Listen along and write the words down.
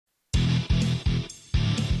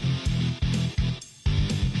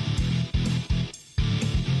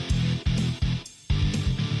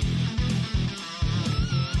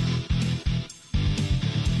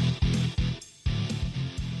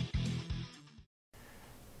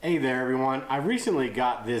Hey there everyone, I recently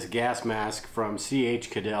got this gas mask from CH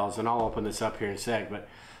Cadel's, and I'll open this up here in a sec, but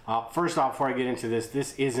first off, before I get into this,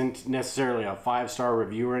 this isn't necessarily a 5-star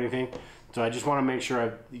review or anything, so I just want to make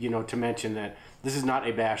sure to mention that this is not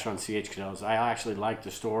a bash on CH Cadel's. I actually like the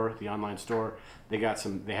store, the online store. They have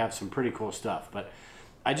some pretty cool stuff, but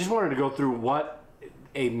I just wanted to go through what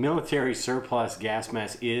a military surplus gas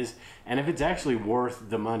mask is and if it's actually worth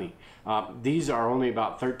the money. These are only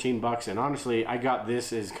about 13 bucks, and honestly I got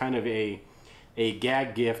this as kind of a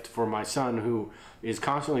gag gift for my son, who is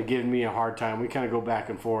constantly giving me a hard time. We kind of go back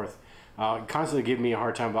and forth, constantly giving me a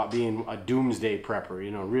hard time about being a doomsday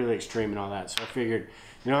prepper, really extreme and all that. So I figured,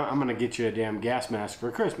 I'm gonna get you a damn gas mask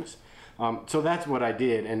for Christmas. So that's what I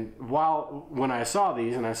did, and when I saw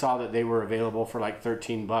these and I saw that they were available for like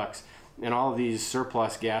 13 bucks, and all of these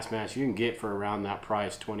surplus gas masks you can get for around that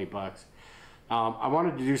price, 20 bucks. I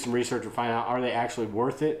wanted to do some research and find out, are they actually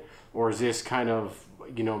worth it, or is this kind of,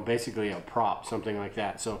 basically a prop, something like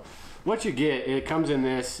that. So what you get, it comes in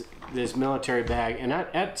this military bag, and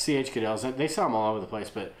at CH Cadel's, they sell them all over the place,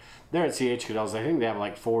 but they're at CH Cadel's, I think they have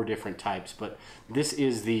like 4 different types, but this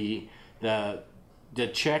is the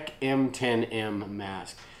Czech M10M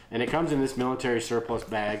mask, and it comes in this military surplus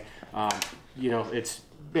bag. It's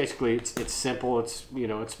basically, it's simple. It's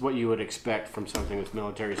it's what you would expect from something that's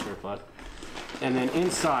military surplus. And then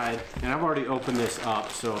inside, and I've already opened this up,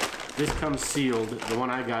 so this comes sealed, the one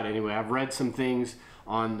I got anyway. I've read some things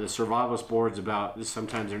on the Survivalist boards about this,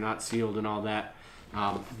 sometimes they're not sealed and all that,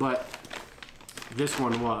 but this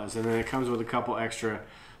one was. And then it comes with a couple extra,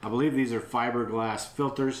 I believe these are fiberglass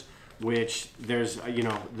filters, which there's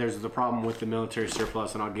the problem with the military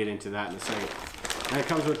surplus, and I'll get into that in a second. And it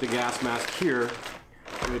comes with the gas mask here,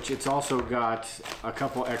 which it's also got a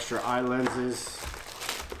couple extra eye lenses,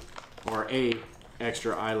 or a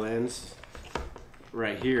extra eye lens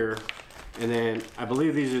right here. And then I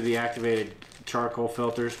believe these are the activated charcoal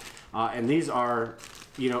filters, and these are,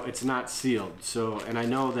 it's not sealed. So, and I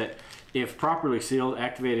know that if properly sealed,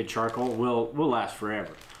 activated charcoal will last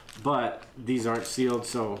forever, but these aren't sealed,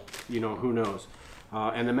 so who knows.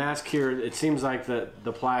 And the mask here, it seems like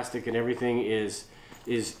the plastic and everything is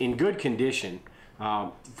in good condition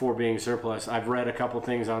for being surplus. I've read a couple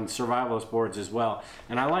things on Survivalist boards as well,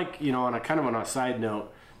 and I like, on a side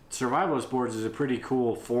note, Survivalist boards is a pretty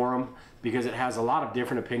cool forum because it has a lot of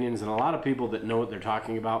different opinions and a lot of people that know what they're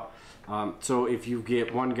talking about. So if you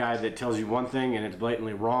get one guy that tells you one thing and it's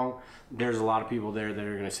blatantly wrong, there's a lot of people there that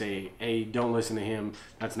are going to say, hey, don't listen to him,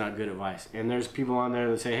 that's not good advice. And there's people on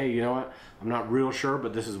there that say, hey, you know what, I'm not real sure,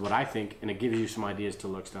 but this is what I think, and it gives you some ideas to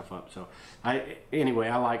look stuff up. So anyway,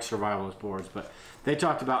 I like Survivalist boards, but they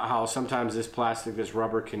talked about how sometimes this plastic, this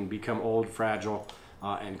rubber, can become old, fragile,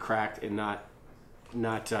 and cracked, and not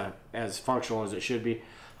as functional as it should be.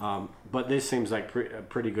 But this seems like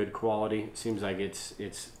pretty good quality. It seems like it's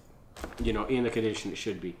in the condition it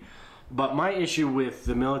should be. But my issue with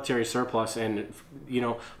the military surplus, and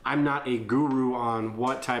I'm not a guru on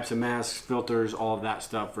what types of masks, filters, all of that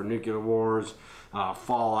stuff for nuclear wars,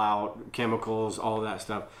 fallout, chemicals, all of that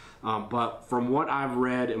stuff. But from what I've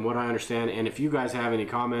read and what I understand, and if you guys have any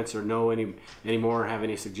comments or know any more or have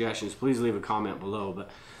any suggestions, please leave a comment below.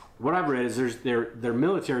 But what I've read is they're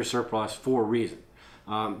military surplus for a reason.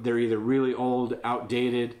 They're either really old,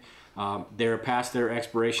 outdated, they're past their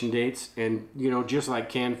expiration dates, and just like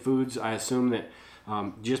canned foods, I assume that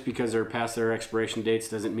just because they're past their expiration dates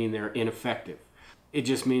doesn't mean they're ineffective. It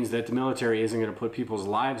just means that the military isn't going to put people's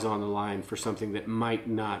lives on the line for something that might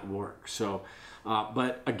not work. So,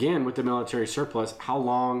 but again, with the military surplus, how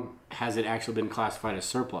long has it actually been classified as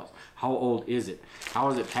surplus? How old is it? How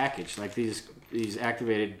is it packaged? Like these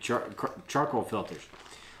activated charcoal filters.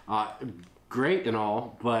 Great and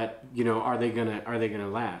all, but are they gonna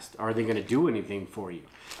last? Are they gonna do anything for you?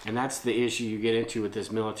 And that's the issue you get into with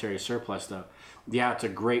this military surplus stuff. Yeah, it's a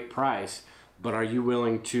great price, but are you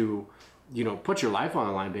willing to put your life on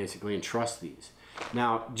the line basically and trust these?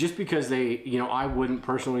 Now, just because they, I wouldn't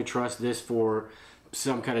personally trust this for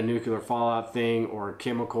some kind of nuclear fallout thing or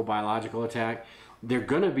chemical biological attack. They're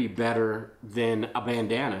gonna be better than a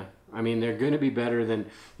bandana. I mean, they're going to be better than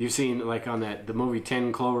you've seen, like on the movie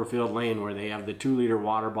 10 Cloverfield Lane, where they have the 2-liter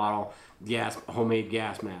water bottle homemade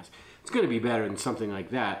gas mask. It's going to be better than something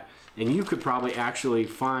like that. And you could probably actually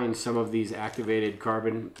find some of these activated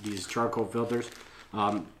carbon, these charcoal filters,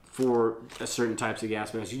 for certain types of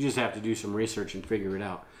gas masks. You just have to do some research and figure it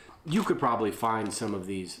out. You could probably find some of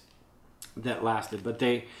these that lasted, but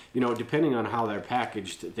they, depending on how they're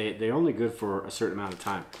packaged, they're only good for a certain amount of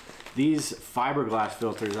time. These fiberglass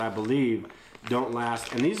filters, I believe, don't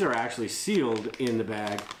last, and these are actually sealed in the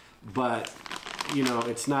bag, but you know,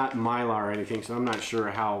 it's not Mylar or anything, so I'm not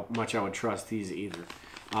sure how much I would trust these either.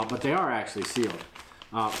 But they are actually sealed.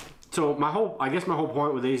 So I guess my whole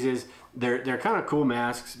point with these is they're kind of cool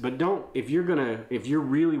masks, but if you're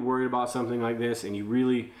really worried about something like this and you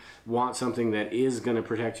really want something that is gonna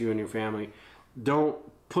protect you and your family, don't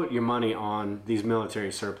put your money on these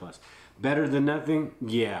military surplus. Better than nothing,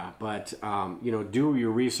 yeah, but you know, do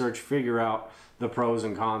your research, figure out the pros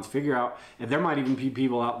and cons, figure out, and there might even be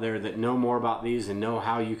people out there that know more about these and know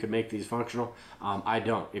how you can make these functional. I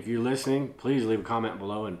don't. If you're listening, please leave a comment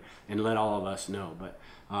below and let all of us know. But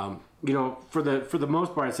you know, for the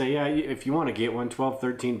most part, I'd say, yeah, if you want to get one, 12,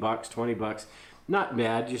 13 bucks, 20 bucks, not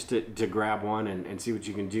bad just to grab one and see what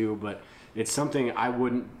you can do. But it's something I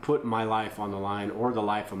wouldn't put my life on the line or the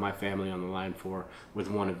life of my family on the line for with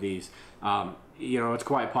one of these. You know, it's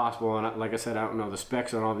quite possible, and like I said, I don't know the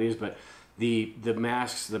specs on all these, but the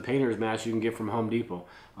masks, the painter's masks you can get from Home Depot,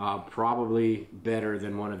 probably better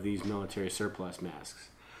than one of these military surplus masks.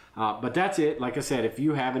 But that's it. Like I said, if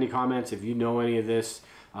you have any comments, if you know any of this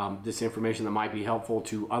information that might be helpful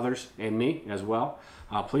to others and me as well,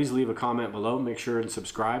 please leave a comment below. Make sure and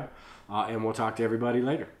subscribe, and we'll talk to everybody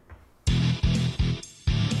later.